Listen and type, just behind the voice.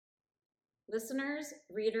Listeners,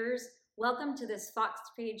 readers, welcome to this Fox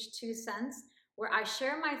Page 2 Cents, where I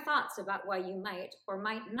share my thoughts about why you might or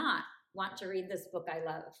might not want to read this book I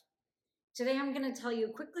love. Today I'm going to tell you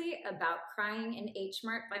quickly about Crying in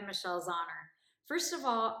H-Mart by Michelle Zauner. First of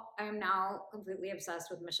all, I am now completely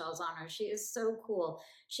obsessed with Michelle Zauner. She is so cool.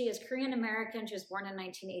 She is Korean American. She was born in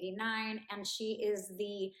 1989, and she is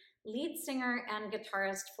the lead singer and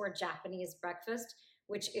guitarist for Japanese Breakfast,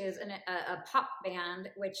 which is a pop band,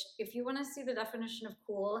 which if you want to see the definition of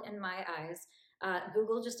cool in my eyes,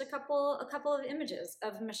 Google just a couple of images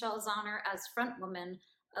of Michelle Zauner as frontwoman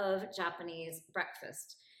of Japanese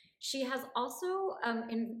Breakfast. She has also,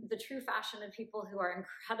 in the true fashion of people who are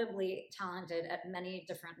incredibly talented at many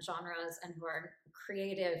different genres and who are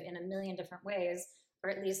creative in a million different ways, or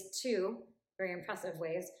at least two very impressive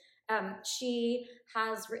ways, she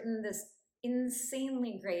has written this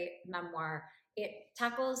insanely great memoir. It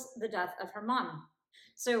tackles the death of her mom.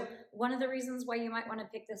 So one of the reasons why you might want to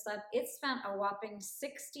pick this up, it spent a whopping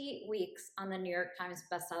 60 weeks on the New York Times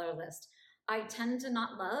bestseller list. I tend to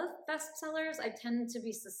not love bestsellers. I tend to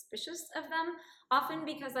be suspicious of them, often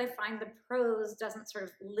because I find the prose doesn't sort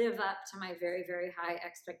of live up to my very, very high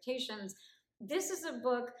expectations. This is a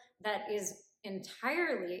book that is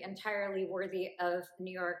entirely worthy of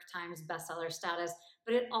New York Times bestseller status,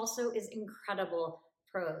 but it also is incredible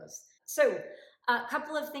prose. So a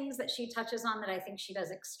couple of things that she touches on that I think she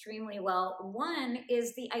does extremely well. One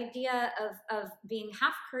is the idea of being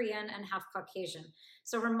half Korean and half Caucasian.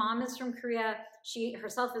 So her mom is from Korea. She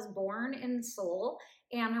herself is born in Seoul,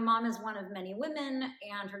 and her mom is one of many women,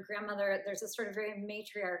 and her grandmother, there's a sort of very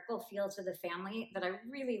matriarchal feel to the family that I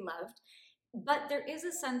really loved. But there is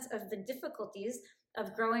a sense of the difficulties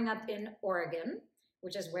of growing up in Oregon,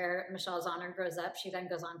 which is where Michelle Zauner grows up. She then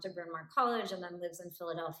goes on to Bryn Mawr College and then lives in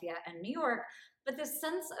Philadelphia and New York. But this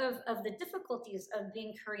sense of the difficulties of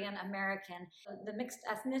being Korean American, the mixed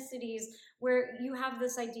ethnicities, where you have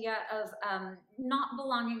this idea of not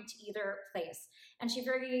belonging to either place. And she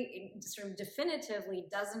very sort of definitively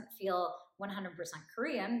doesn't feel 100%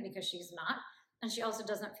 Korean because she's not. And she also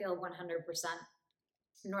doesn't feel 100%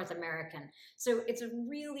 North American. So it's a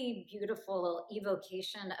really beautiful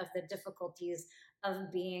evocation of the difficulties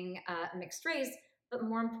of being mixed race, but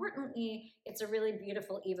more importantly, it's a really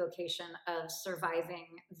beautiful evocation of surviving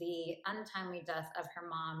the untimely death of her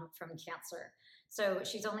mom from cancer. So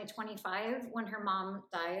she's only 25 when her mom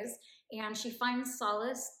dies, and she finds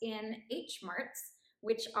solace in H-Marts,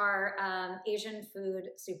 which are Asian food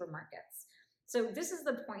supermarkets. So this is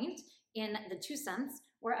the point in the 2 cents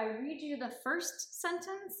where I read you the first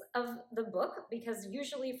sentence of the book, because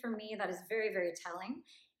usually for me that is very, very telling.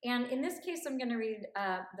 And in this case, I'm going to read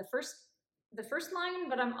the first line,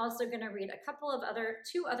 but I'm also going to read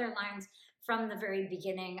two other lines from the very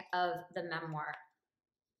beginning of the memoir.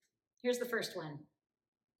 Here's the first one.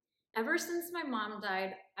 Ever since my mom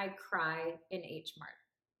died, I cry in H-Mart.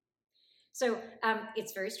 So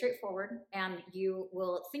it's very straightforward, and you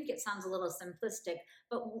will think it sounds a little simplistic,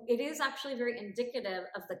 but it is actually very indicative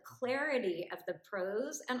of the clarity of the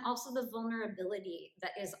prose and also the vulnerability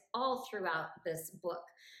that is all throughout this book.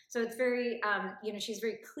 So it's very, she's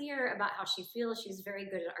very clear about how she feels. She's very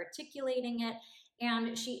good at articulating it,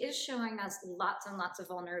 and she is showing us lots and lots of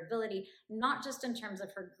vulnerability, not just in terms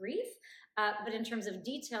of her grief, but in terms of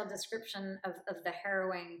detailed description of the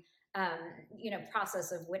harrowing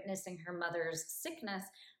process of witnessing her mother's sickness,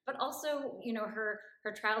 but also,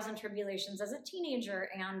 her trials and tribulations as a teenager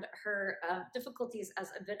and her difficulties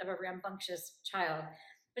as a bit of a rambunctious child.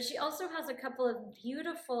 But she also has a couple of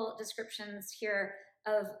beautiful descriptions here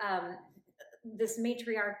of this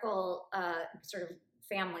matriarchal sort of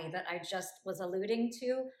family that I just was alluding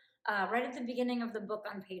to right at the beginning of the book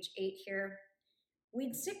on page 8 here.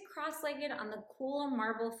 We'd sit cross-legged on the cool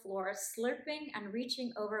marble floor, slurping and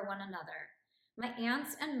reaching over one another. My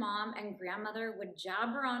aunts and mom and grandmother would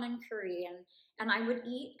jabber on in Korean, and I would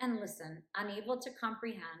eat and listen, unable to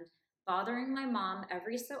comprehend, bothering my mom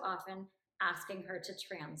every so often, asking her to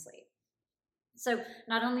translate. So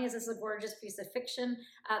not only is this a gorgeous piece of fiction,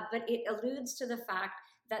 but it alludes to the fact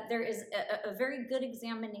that there is a very good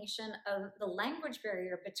examination of the language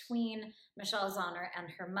barrier between Michelle Zauner and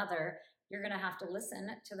her mother. You're going to have to listen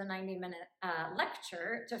to the 90-minute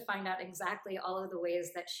lecture to find out exactly all of the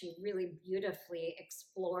ways that she really beautifully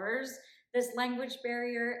explores this language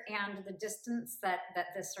barrier and the distance that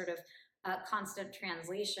this sort of constant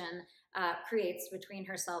translation creates between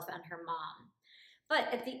herself and her mom. But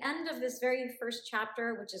at the end of this very first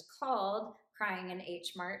chapter, which is called Crying in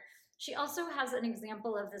H-Mart, she also has an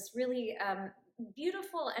example of this really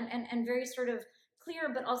beautiful and very sort of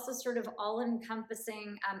clear, but also sort of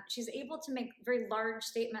all-encompassing. She's able to make very large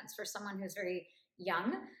statements for someone who's very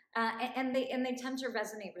young, and they tend to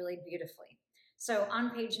resonate really beautifully. So on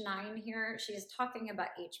page 9 here, she is talking about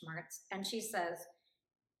H-Marts, and she says,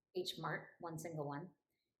 H-Mart, one single one,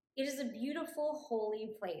 "It is a beautiful,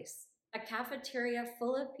 holy place, a cafeteria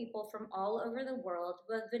full of people from all over the world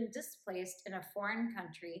who have been displaced in a foreign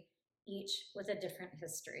country, each with a different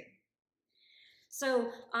history."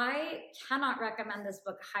 So I cannot recommend this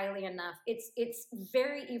book highly enough. It's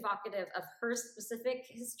very evocative of her specific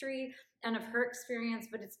history and of her experience,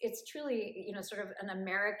 but it's truly, you know, sort of an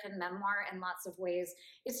American memoir in lots of ways.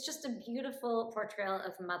 It's just a beautiful portrayal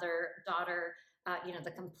of mother-daughter, you know,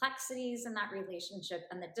 the complexities in that relationship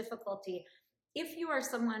and the difficulty. If you are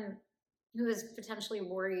someone who is potentially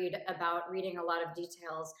worried about reading a lot of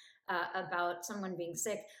details about someone being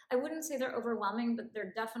sick, I wouldn't say they're overwhelming, but there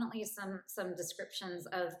are definitely some descriptions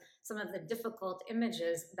of some of the difficult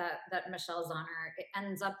images that Michelle Zauner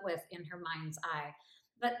ends up with in her mind's eye.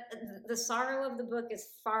 But the sorrow of the book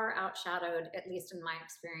is far outshadowed, at least in my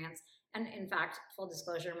experience. And in fact, full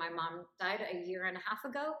disclosure, my mom died a year and a half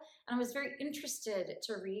ago, and I was very interested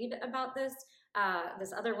to read about this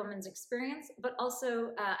other woman's experience, but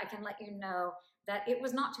also I can let you know that it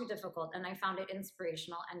was not too difficult, and I found it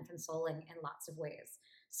inspirational and consoling in lots of ways.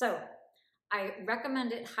 So I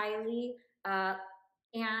recommend it highly,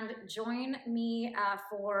 and join me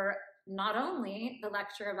for not only the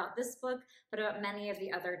lecture about this book, but about many of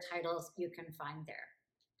the other titles you can find there.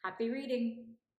 Happy reading!